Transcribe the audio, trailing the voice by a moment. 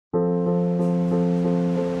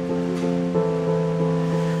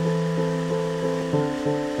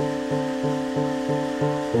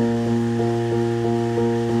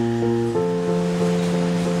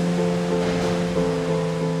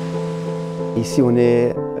Ici, on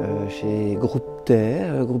est chez Groupe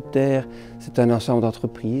Terre. Groupe Terre, c'est un ensemble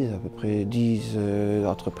d'entreprises, à peu près 10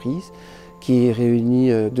 entreprises, qui réunit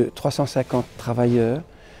de 350 travailleurs.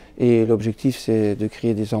 Et l'objectif, c'est de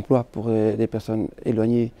créer des emplois pour des personnes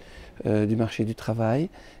éloignées du marché du travail.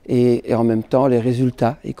 Et en même temps, les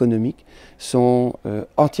résultats économiques sont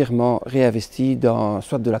entièrement réinvestis dans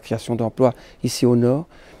soit de la création d'emplois ici au nord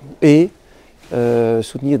et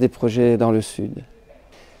soutenir des projets dans le sud.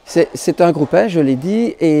 C'est un groupage, je l'ai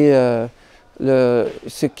dit, et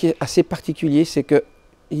ce qui est assez particulier, c'est qu'il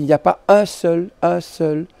n'y a pas un seul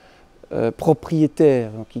propriétaire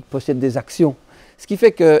qui possède des actions. Ce qui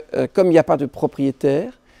fait que, comme il n'y a pas de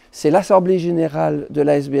propriétaire, c'est l'Assemblée générale de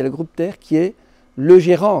l'ASBL Groupe Terre qui est le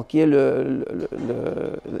gérant, qui est le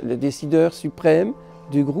décideur suprême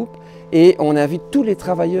du groupe. Et on invite tous les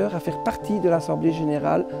travailleurs à faire partie de l'Assemblée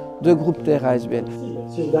générale de Groupe Terre ASBL.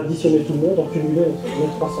 Si on additionnait tout le monde, en cumulé, on a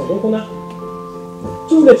 300. Donc on a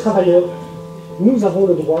tous les travailleurs, nous avons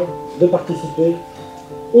le droit de participer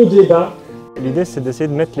au débat. L'idée, c'est d'essayer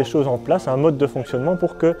de mettre les choses en place, un mode de fonctionnement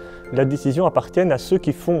pour que la décision appartienne à ceux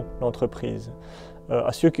qui font l'entreprise,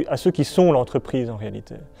 à ceux qui sont l'entreprise en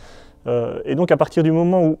réalité. Et donc à partir du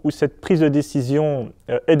moment où cette prise de décision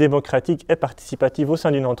est démocratique, est participative au sein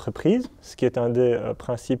d'une entreprise, ce qui est un des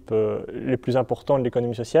principes les plus importants de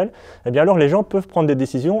l'économie sociale, eh bien alors les gens peuvent prendre des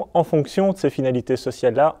décisions en fonction de ces finalités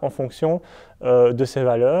sociales-là, en fonction de ces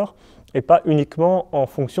valeurs, et pas uniquement en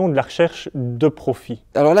fonction de la recherche de profit.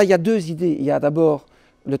 Alors là, il y a deux idées. Il y a d'abord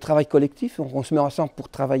le travail collectif, on se met ensemble pour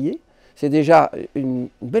travailler. C'est déjà une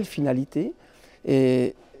belle finalité.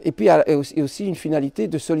 Et puis il y a aussi une finalité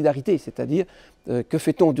de solidarité, c'est-à-dire que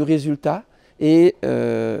fait-on du résultat et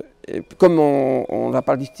comme on ne va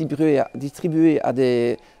pas le distribuer à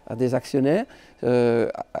des actionnaires,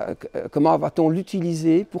 comment va-t-on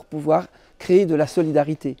l'utiliser pour pouvoir créer de la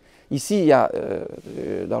solidarité? Ici, il y a,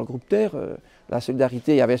 dans le groupe Terre, la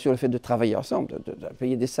solidarité, il y a bien sûr le fait de travailler ensemble, de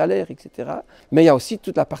payer des salaires, etc. Mais il y a aussi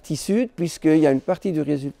toute la partie sud, puisqu'il y a une partie du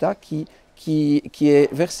résultat qui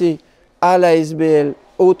est versée à l'ASBL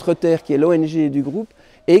Autre Terre, qui est l'ONG du groupe,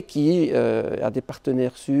 et qui a des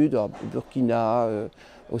partenaires sud, au Burkina,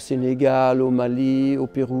 au Sénégal, au Mali, au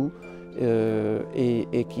Pérou,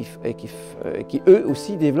 et qui eux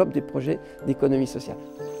aussi développent des projets d'économie sociale.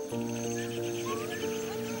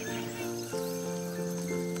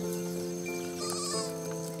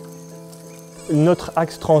 Notre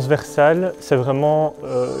axe transversal, c'est vraiment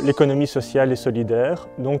l'économie sociale et solidaire.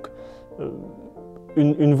 Donc,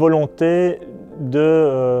 une volonté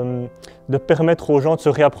de permettre aux gens de se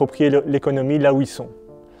réapproprier l'économie là où ils sont.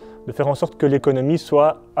 De faire en sorte que l'économie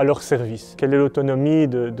soit à leur service. Quelle est l'autonomie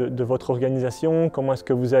de votre organisation? Comment est-ce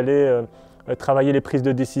que vous allez travailler les prises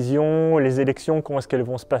de décision, les élections, comment est-ce qu'elles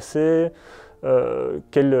vont se passer?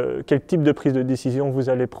 Quel type de prise de décision vous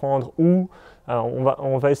allez prendre, où? Alors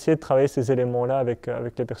on va essayer de travailler ces éléments-là avec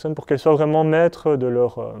les personnes pour qu'elles soient vraiment maîtres de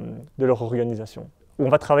leur organisation. On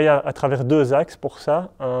va travailler à travers deux axes pour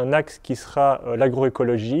ça. Un axe qui sera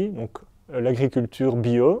l'agroécologie, donc l'agriculture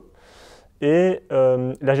bio, et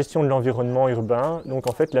la gestion de l'environnement urbain, donc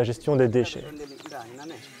en fait la gestion des déchets.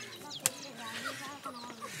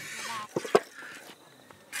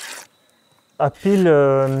 Apil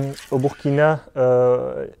au Burkina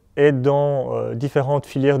est dans différentes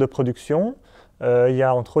filières de production. Il y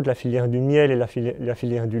a entre autres la filière du miel et la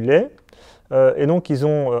filière du lait. Et donc ils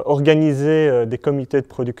ont organisé des comités de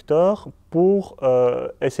producteurs pour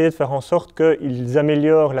essayer de faire en sorte qu'ils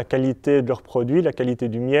améliorent la qualité de leurs produits, la qualité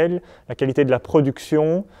du miel, la qualité de la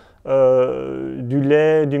production, du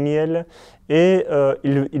lait, du miel. Et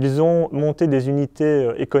ils ont monté des unités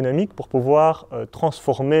économiques pour pouvoir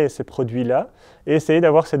transformer ces produits-là et essayer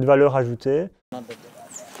d'avoir cette valeur ajoutée.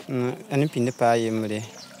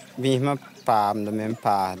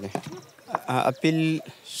 Apil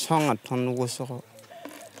song ton woso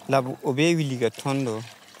la obe wiliga tondo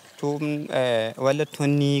tum wala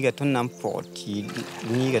tonni ga ton nampoti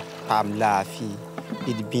ni ga pam la fi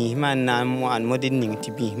id bi ma na mo an modin ning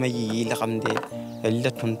ti bi ma yi la xamde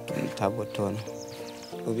la ton taboton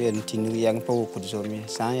obe en tinu yang pa ko zomi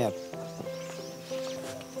san ya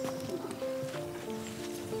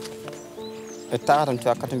taram to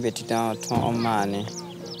akatum beti dan ton mane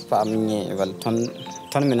pam ni wala ton.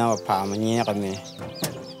 On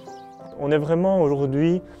est vraiment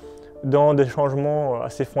aujourd'hui dans des changements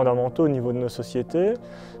assez fondamentaux au niveau de nos sociétés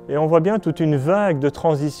et on voit bien toute une vague de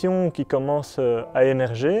transition qui commence à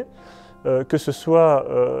émerger, que ce soit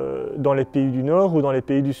dans les pays du Nord ou dans les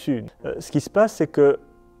pays du Sud. Ce qui se passe, c'est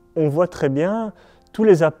qu'on voit très bien tous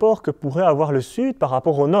les apports que pourrait avoir le Sud par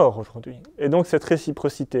rapport au Nord aujourd'hui. Et donc cette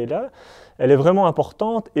réciprocité-là, elle est vraiment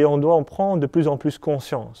importante et on doit en prendre de plus en plus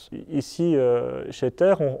conscience. Ici, chez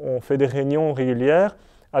Terre, on fait des réunions régulières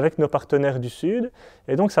avec nos partenaires du Sud,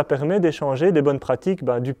 et donc ça permet d'échanger des bonnes pratiques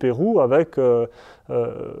du Pérou avec un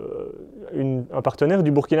partenaire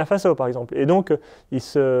du Burkina Faso, par exemple. Et donc, ils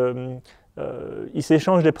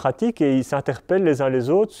s'échangent des pratiques et ils s'interpellent les uns les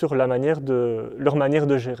autres sur leur manière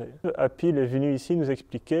de gérer. Apil est venu ici nous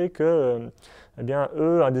expliquer que, eh bien,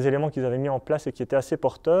 eux, un des éléments qu'ils avaient mis en place et qui était assez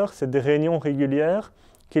porteur, c'est des réunions régulières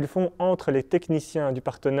qu'ils font entre les techniciens du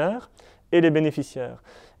partenaire et les bénéficiaires.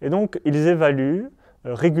 Et donc, ils évaluent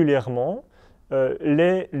régulièrement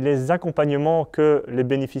les accompagnements que les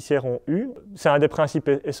bénéficiaires ont eus. C'est un des principes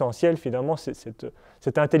essentiels, finalement, c'est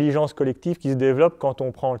cette intelligence collective qui se développe quand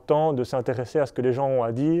on prend le temps de s'intéresser à ce que les gens ont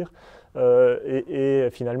à dire et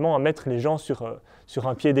finalement à mettre les gens sur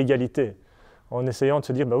un pied d'égalité, en essayant de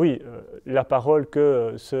se dire, oui, la parole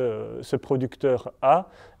que ce producteur a,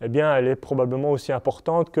 eh bien, elle est probablement aussi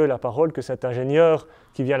importante que la parole que cet ingénieur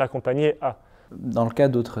qui vient l'accompagner a. Dans le cas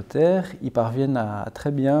d'Autre Terre, ils parviennent à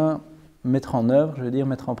très bien mettre en œuvre, je veux dire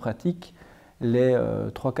mettre en pratique les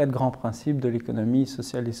 3-4 grands principes de l'économie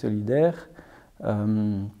sociale et solidaire.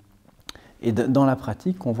 Et dans la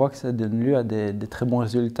pratique, on voit que ça donne lieu à des très bons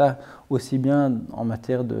résultats, aussi bien en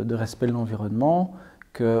matière de respect de l'environnement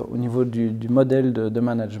qu'au niveau du modèle de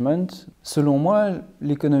management. Selon moi,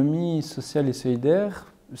 l'économie sociale et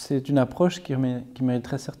solidaire, c'est une approche qui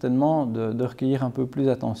mériterait certainement de recueillir un peu plus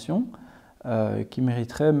d'attention, qui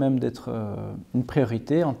mériterait même d'être une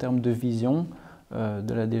priorité en termes de vision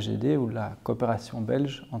de la DGD ou de la coopération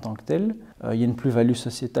belge en tant que telle. Il y a une plus-value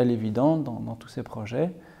sociétale évidente dans tous ces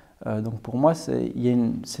projets. Donc pour moi, c'est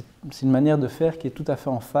une manière de faire qui est tout à fait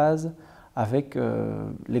en phase avec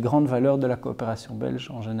les grandes valeurs de la coopération belge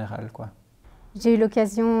en général, quoi. J'ai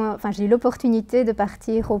eu l'opportunité de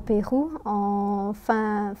partir au Pérou en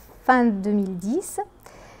fin 2010.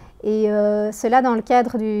 Et cela dans le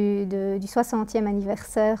cadre du 60e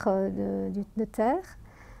anniversaire de Terre.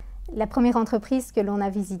 La première entreprise que l'on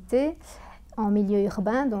a visitée en milieu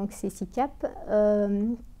urbain, donc c'est SICAP,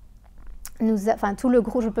 tout le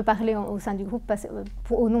groupe, je peux parler au sein du groupe,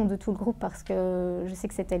 au nom de tout le groupe parce que je sais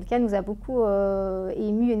que c'était le cas, nous a beaucoup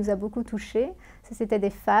ému et nous a beaucoup touchés. C'était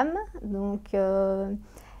des femmes, donc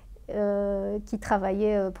qui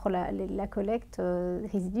travaillaient pour la collecte des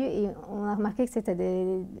résidus et on a remarqué que c'était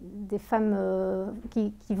des femmes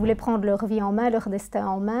qui voulaient prendre leur vie en main, leur destin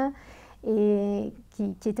en main et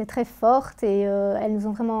qui étaient très fortes et elles nous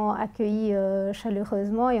ont vraiment accueillis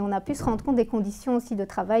chaleureusement et on a pu se rendre compte des conditions aussi de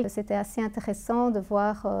travail. C'était assez intéressant de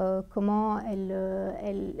voir comment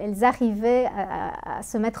elles arrivaient à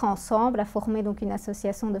se mettre ensemble, à former donc une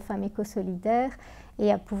association de femmes éco-solidaires et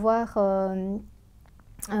à pouvoir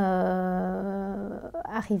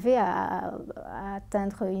arriver à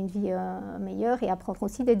atteindre une vie meilleure et à prendre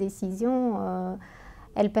aussi des décisions.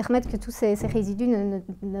 Elles permettent que tous ces résidus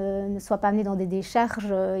ne soient pas amenés dans des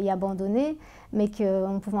décharges et abandonnés, mais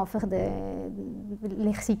qu'on pouvait en faire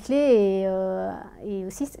les recycler et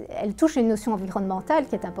aussi elles touchent une notion environnementale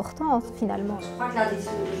qui est importante finalement. Je crois que la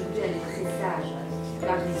décision d'aujourd'hui elle est très sage.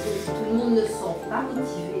 La décision, tout le monde ne sent pas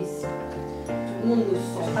motivé. Tout le monde ne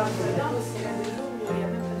sent pas motivé.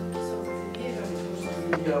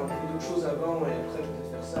 Il y a d'autres choses avant et après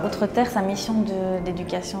peut-être faire ça. Autre Terre, sa mission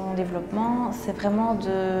d'éducation-développement, c'est vraiment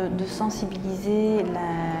de sensibiliser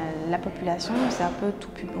la population. C'est un peu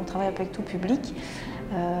on travaille avec tout public,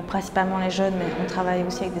 principalement les jeunes, mais on travaille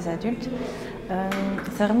aussi avec des adultes.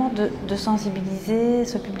 C'est vraiment de sensibiliser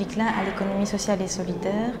ce public-là à l'économie sociale et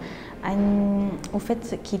solidaire, au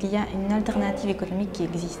fait qu'il y a une alternative économique qui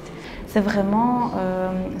existe. C'est vraiment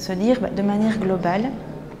se dire de manière globale,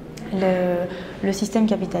 le système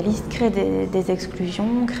capitaliste crée des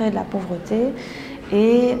exclusions, crée de la pauvreté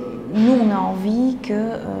et nous on a envie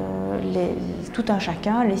que tout un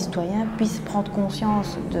chacun, les citoyens, puissent prendre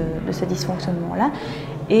conscience de ce dysfonctionnement-là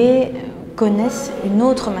et connaissent une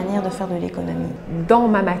autre manière de faire de l'économie. Dans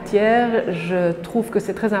ma matière, je trouve que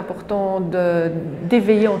c'est très important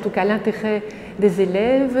d'éveiller en tout cas l'intérêt des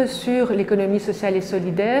élèves sur l'économie sociale et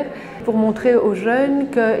solidaire pour montrer aux jeunes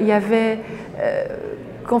qu'il y avait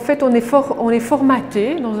qu'en fait on est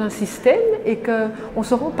formaté dans un système et qu'on ne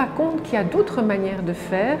se rend pas compte qu'il y a d'autres manières de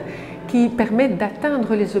faire qui permettent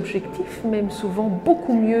d'atteindre les objectifs, même souvent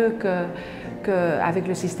beaucoup mieux qu'avec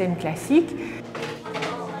le système classique.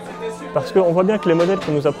 Parce qu'on voit bien que les modèles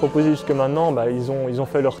qu'on nous a proposés jusque maintenant, ils ont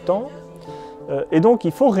fait leur temps. Et donc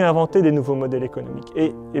il faut réinventer des nouveaux modèles économiques.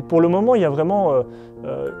 Et pour le moment, il y a vraiment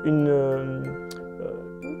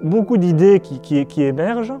beaucoup d'idées qui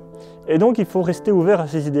émergent, et donc il faut rester ouvert à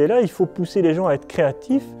ces idées-là, il faut pousser les gens à être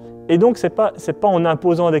créatifs, et donc c'est pas en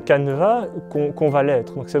imposant des canevas qu'on va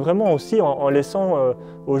l'être. Donc c'est vraiment aussi en laissant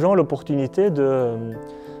aux gens l'opportunité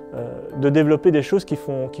de développer des choses qui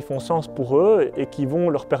font sens pour eux et qui vont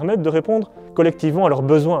leur permettre de répondre collectivement à leurs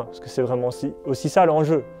besoins, parce que c'est vraiment aussi ça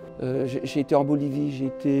l'enjeu. J'ai été en Bolivie, j'ai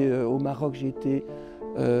été au Maroc, j'ai été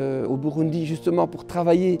au Burundi justement pour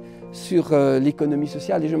travailler sur l'économie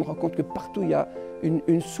sociale, et je me rends compte que partout il y a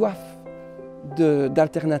une soif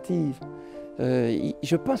d'alternatives.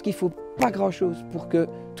 Je pense qu'il ne faut pas grand-chose pour que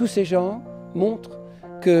tous ces gens montrent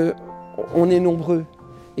qu'on est nombreux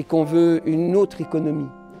et qu'on veut une autre économie.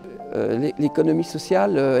 L'économie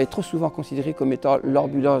sociale est trop souvent considérée comme étant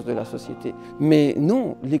l'ambulance de la société. Mais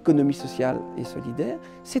non, l'économie sociale et solidaire,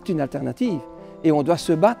 c'est une alternative. Et on doit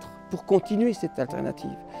se battre pour continuer cette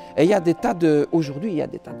alternative. Et il y a aujourd'hui, il y a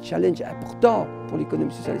des tas de challenges importants pour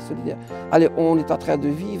l'économie sociale et solidaire. Allez, on est en train de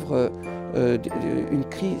vivre une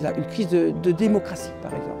crise de démocratie,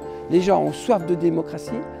 par exemple. Les gens ont soif de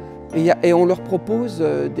démocratie et on leur propose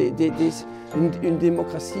une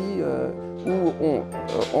démocratie où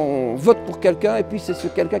on vote pour quelqu'un et puis c'est ce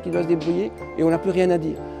quelqu'un qui doit se débrouiller et on n'a plus rien à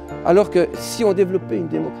dire. Alors que si on développait une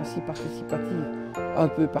démocratie participative un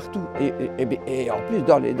peu partout et en plus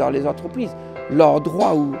dans les entreprises,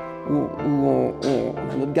 l'endroit où on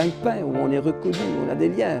a notre gagne-pain, où on est reconnu, où on a des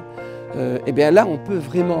liens, et bien là on peut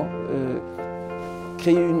vraiment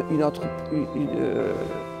créer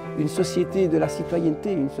une société de la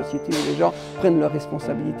citoyenneté, une société où les gens prennent leurs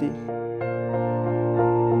responsabilités.